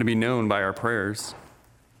be known by our prayers.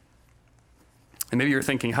 And maybe you're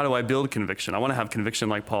thinking, how do I build conviction? I want to have conviction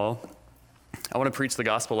like Paul. I want to preach the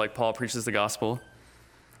gospel like Paul preaches the gospel.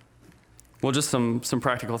 Well, just some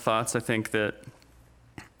practical thoughts. I think that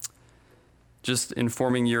just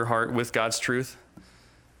informing your heart with God's truth,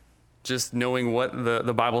 just knowing what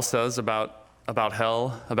the Bible says about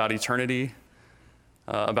hell, about eternity,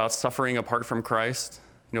 about suffering apart from Christ.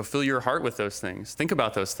 Fill your heart with those things. Think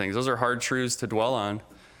about those things. Those are hard truths to dwell on,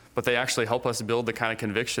 but they actually help us build the kind of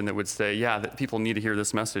conviction that would say, yeah, that people need to hear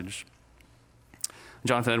this message.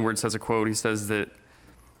 Jonathan Edwards has a quote. He says that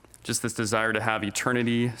just this desire to have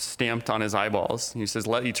eternity stamped on his eyeballs. He says,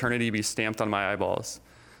 let eternity be stamped on my eyeballs.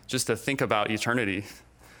 Just to think about eternity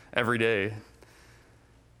every day.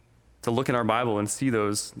 To look in our Bible and see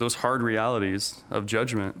those hard realities of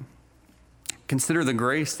judgment. Consider the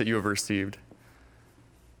grace that you have received.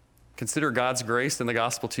 Consider God's grace in the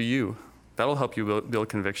gospel to you. That'll help you build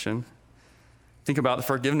conviction. Think about the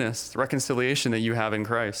forgiveness, the reconciliation that you have in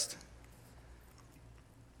Christ.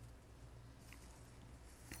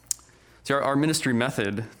 See, our ministry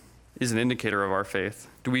method is an indicator of our faith.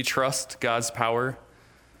 Do we trust God's power?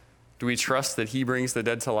 Do we trust that he brings the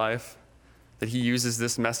dead to life? That he uses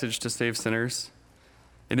this message to save sinners?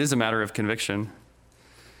 It is a matter of conviction.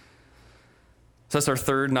 So that's our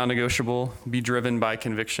third non-negotiable, be driven by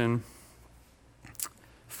conviction.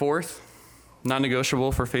 Fourth,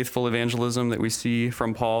 non-negotiable for faithful evangelism that we see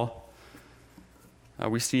from Paul,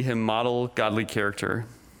 we see him model godly character.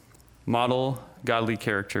 Model godly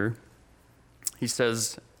character. He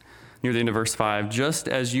says near the end of verse 5, just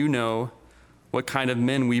as you know what kind of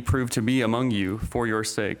men we prove to be among you for your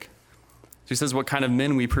sake. So he says what kind of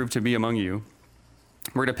men we prove to be among you.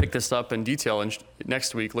 We're going to pick this up in detail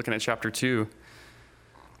next week, looking at chapter 2.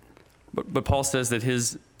 But Paul says that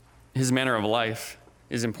his manner of life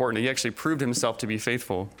is important. He actually proved himself to be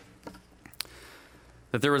faithful.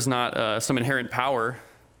 That there was not some inherent power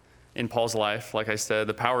in Paul's life. Like I said,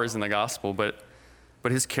 the power is in the gospel, but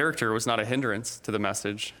his character was not a hindrance to the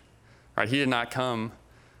message. Right? He did not come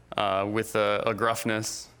with a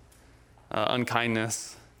gruffness,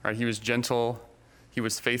 unkindness. Right? He was gentle. He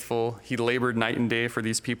was faithful. He labored night and day for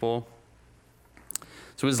these people.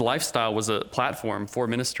 So his lifestyle was a platform for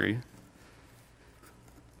ministry.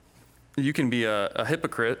 You can be a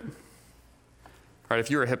hypocrite. Right? If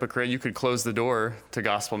you're a hypocrite, you could close the door to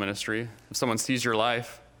gospel ministry. If someone sees your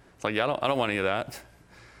life, it's like, yeah, I don't want any of that.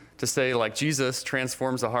 To say, like, Jesus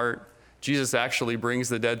transforms the heart, Jesus actually brings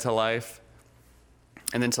the dead to life,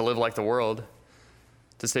 and then to live like the world,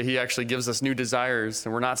 to say he actually gives us new desires,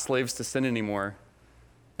 and we're not slaves to sin anymore,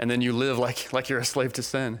 and then you live like you're a slave to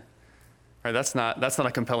sin. Right? That's not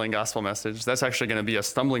a compelling gospel message. That's actually going to be a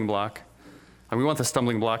stumbling block. And we want the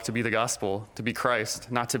stumbling block to be the gospel, to be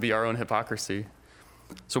Christ, not to be our own hypocrisy.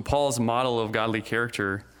 So Paul's model of godly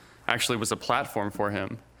character actually was a platform for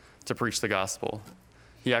him to preach the gospel.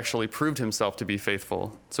 He actually proved himself to be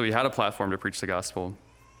faithful. So he had a platform to preach the gospel.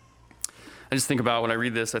 I just think about, when I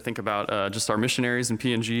read this, I think about just our missionaries in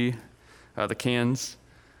PNG, the Cans,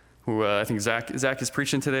 who I think Zach is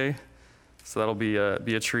preaching today. So that'll be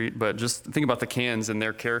a treat. But just think about the Cans and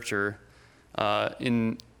their character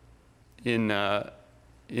in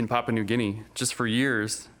Papua New Guinea. Just for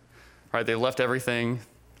years, right? They left everything,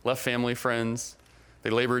 left family, friends.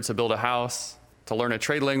 They labored to build a house, to learn a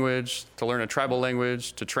trade language, to learn a tribal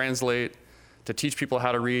language, to translate, to teach people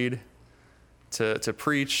how to read, to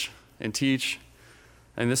preach and teach.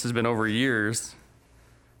 And this has been over years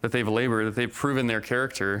that they've labored, that they've proven their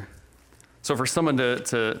character. So for someone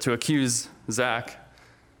to accuse Zach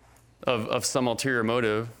of some ulterior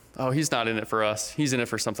motive, oh, he's not in it for us, he's in it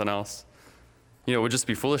for something else, it would just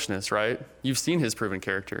be foolishness, right? You've seen his proven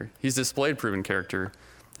character. He's displayed proven character.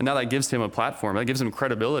 And now that gives him a platform, that gives him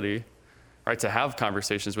credibility, right, to have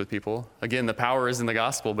conversations with people. Again, the power is in the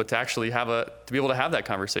gospel, but to actually to be able to have that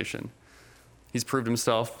conversation. He's proved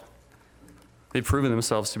himself. They've proven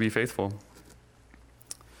themselves to be faithful.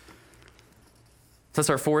 That's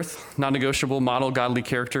our fourth non-negotiable model godly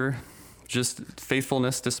character, just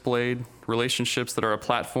faithfulness displayed, relationships that are a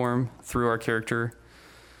platform through our character.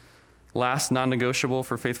 Last non-negotiable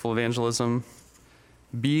for faithful evangelism,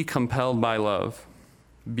 be compelled by love.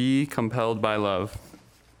 Be compelled by love.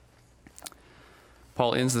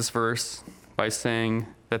 Paul ends this verse by saying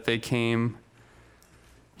that they came,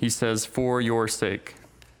 he says, for your sake.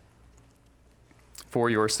 For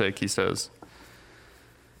your sake, he says.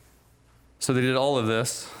 So they did all of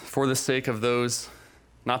this for the sake of those,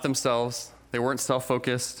 not themselves. They weren't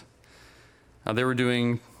self-focused. They were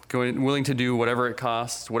willing to do whatever it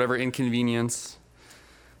costs, whatever inconvenience,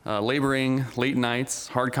 laboring, late nights,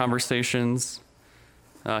 hard conversations.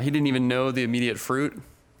 He didn't even know the immediate fruit.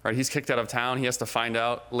 Right? He's kicked out of town. He has to find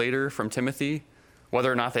out later from Timothy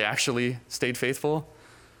whether or not they actually stayed faithful.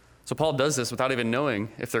 So Paul does this without even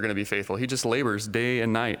knowing if they're going to be faithful. He just labors day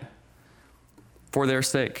and night for their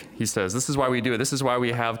sake, he says. This is why we do it. This is why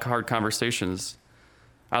we have hard conversations,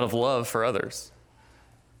 out of love for others.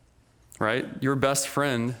 Right? Your best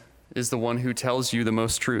friend is the one who tells you the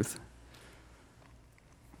most truth.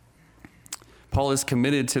 Paul is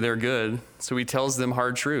committed to their good, so he tells them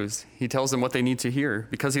hard truths. He tells them what they need to hear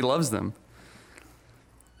because he loves them.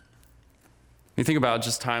 You think about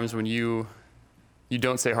just times when you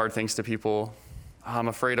don't say hard things to people. Oh, I'm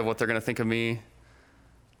afraid of what they're going to think of me.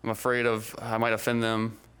 I'm afraid of I might offend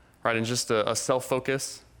them, right? And just a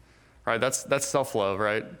self-focus, right? That's self-love,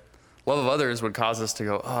 right? Love of others would cause us to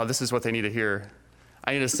go, oh, this is what they need to hear.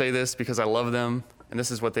 I need to say this because I love them, and this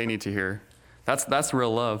is what they need to hear. That's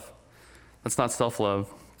real love. That's not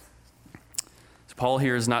self-love. So Paul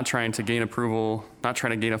here is not trying to gain approval, not trying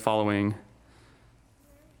to gain a following,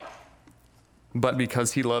 but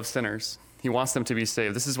because he loves sinners. He wants them to be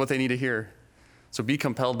saved. This is what they need to hear. So be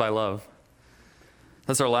compelled by love.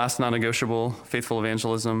 That's our last non-negotiable, faithful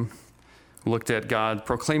evangelism. We looked at God,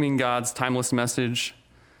 proclaiming God's timeless message,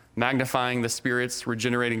 magnifying the Spirit's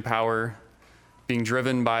regenerating power, being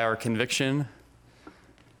driven by our conviction,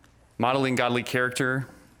 modeling godly character,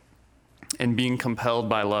 and being compelled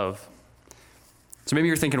by love. So maybe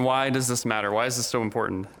you're thinking, why does this matter? Why is this so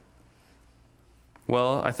important?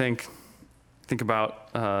 Well, I think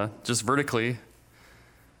about just vertically,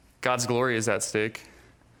 God's glory is at stake.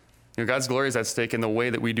 God's glory is at stake in the way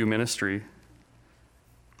that we do ministry.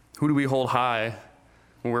 Who do we hold high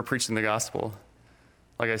when we're preaching the gospel?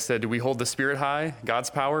 Like I said, do we hold the Spirit high, God's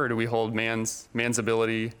power, or do we hold man's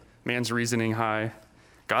ability, man's reasoning high?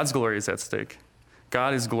 God's glory is at stake.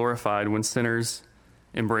 God is glorified when sinners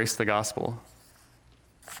embrace the gospel.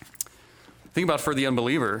 Think about for the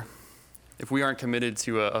unbeliever, if we aren't committed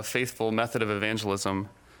to a faithful method of evangelism,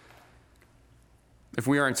 if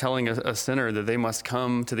we aren't telling a sinner that they must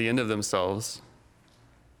come to the end of themselves,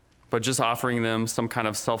 but just offering them some kind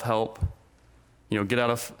of self-help, get out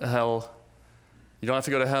of hell, you don't have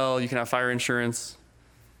to go to hell, you can have fire insurance,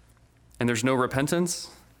 and there's no repentance,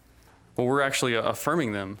 well, we're actually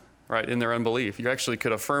affirming them, right, in their unbelief. You actually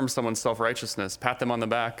could affirm someone's self-righteousness, pat them on the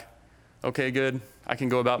back, okay, good, I can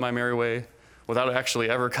go about my merry way, without actually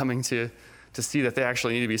ever coming to see that they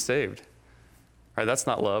actually need to be saved. Right? That's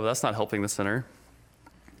not love. That's not helping the sinner.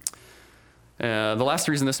 The last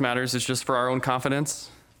reason this matters is just for our own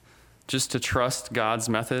confidence, just to trust God's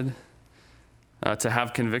method, to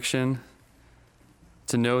have conviction,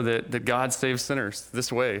 to know that God saves sinners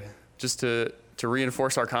this way, just to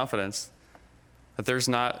reinforce our confidence that there's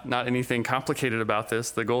not anything complicated about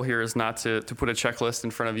this. The goal here is not to put a checklist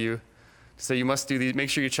in front of you, to say you must do these, make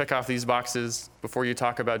sure you check off these boxes before you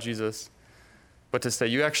talk about Jesus, but to say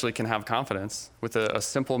you actually can have confidence with a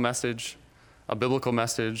simple message, a biblical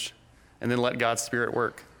message, and then let God's Spirit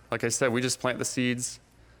work. Like I said, we just plant the seeds,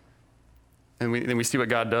 and then we see what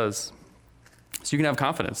God does. So you can have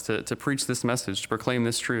confidence to preach this message, to proclaim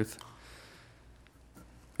this truth.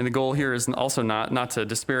 And the goal here is also not to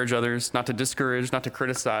disparage others, not to discourage, not to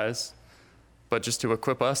criticize, but just to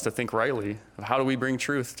equip us to think rightly of how do we bring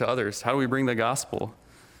truth to others? How do we bring the gospel,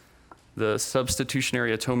 the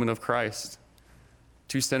substitutionary atonement of Christ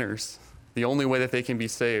to sinners, the only way that they can be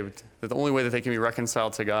saved, the only way that they can be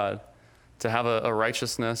reconciled to God, to have a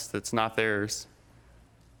righteousness that's not theirs.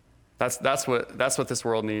 That's what this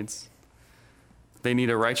world needs. They need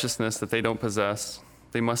a righteousness that they don't possess.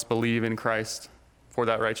 They must believe in Christ for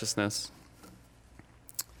that righteousness.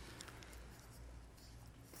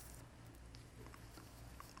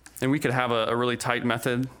 And we could have a really tight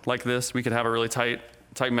method like this. We could have a really tight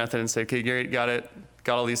method and say, okay, Gary, got it,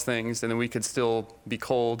 got all these things, and then we could still be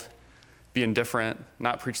cold, be indifferent,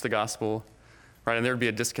 not preach the gospel, right? And there would be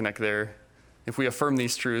a disconnect there. If we affirm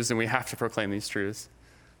these truths, then we have to proclaim these truths.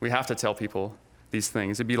 We have to tell people these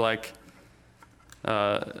things. It'd be like,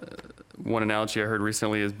 one analogy I heard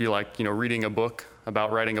recently is be like, reading a book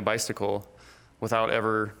about riding a bicycle without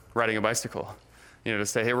ever riding a bicycle. To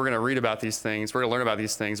say, hey, we're going to read about these things, we're going to learn about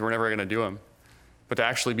these things, we're never going to do them. But to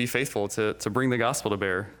actually be faithful, to bring the gospel to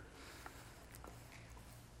bear.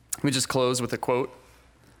 Let me just close with a quote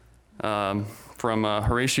from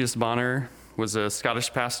Horatius Bonar, was a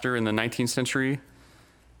Scottish pastor in the 19th century.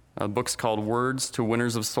 The book's called Words to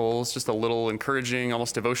Winners of Souls, just a little encouraging,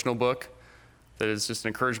 almost devotional book that is just an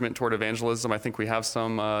encouragement toward evangelism. I think we have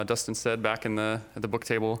some, Dustin said, back at the book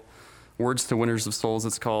table. Words to Winners of Souls,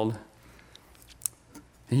 it's called.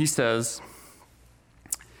 And he says,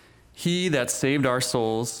 "He that saved our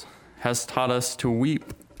souls has taught us to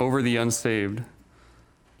weep over the unsaved.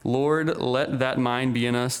 Lord, let that mind be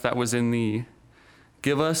in us that was in thee.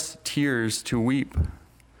 Give us tears to weep.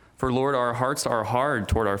 For Lord, our hearts are hard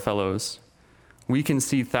toward our fellows. We can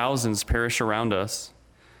see thousands perish around us,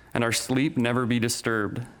 and our sleep never be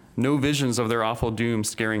disturbed. No visions of their awful doom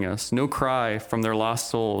scaring us, no cry from their lost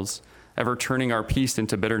souls, ever turning our peace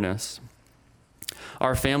into bitterness.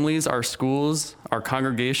 Our families, our schools, our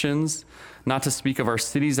congregations, not to speak of our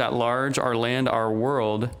cities at large, our land, our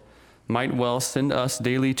world, might well send us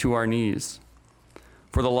daily to our knees.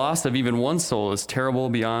 For the loss of even one soul is terrible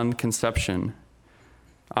beyond conception.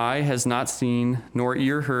 Eye has not seen, nor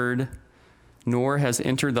ear heard, nor has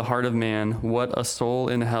entered the heart of man what a soul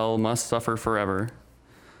in hell must suffer forever.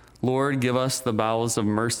 Lord, give us the bowels of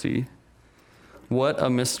mercy. What a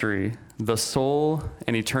mystery! The soul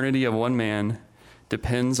and eternity of one man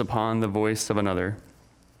depends upon the voice of another."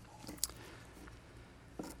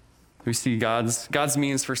 We see God's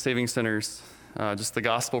means for saving sinners, just the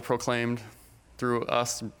gospel proclaimed through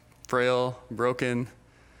us, frail, broken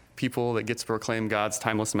people that gets to proclaim God's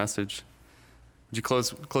timeless message. Would you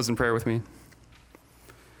close in prayer with me?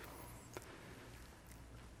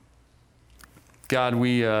 God,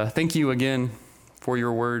 we thank you again for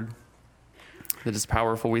your word that is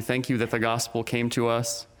powerful. We thank you that the gospel came to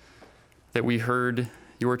us, that we heard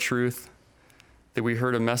your truth, that we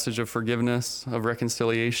heard a message of forgiveness, of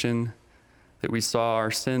reconciliation, that we saw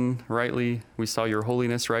our sin rightly, we saw your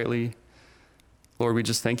holiness rightly. Lord, we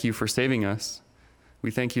just thank you for saving us.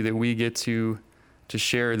 We thank you that we get to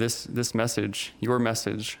share this message, your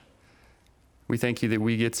message. We thank you that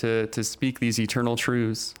we get to speak these eternal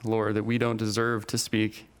truths, Lord, that we don't deserve to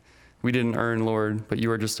speak. We didn't earn, Lord, but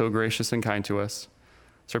you are just so gracious and kind to us.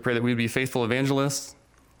 So I pray that we would be faithful evangelists.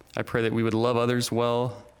 I pray that we would love others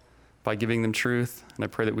well by giving them truth. And I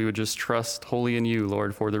pray that we would just trust wholly in you,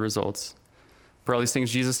 Lord, for the results. For all these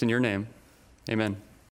things, Jesus, in your name, amen.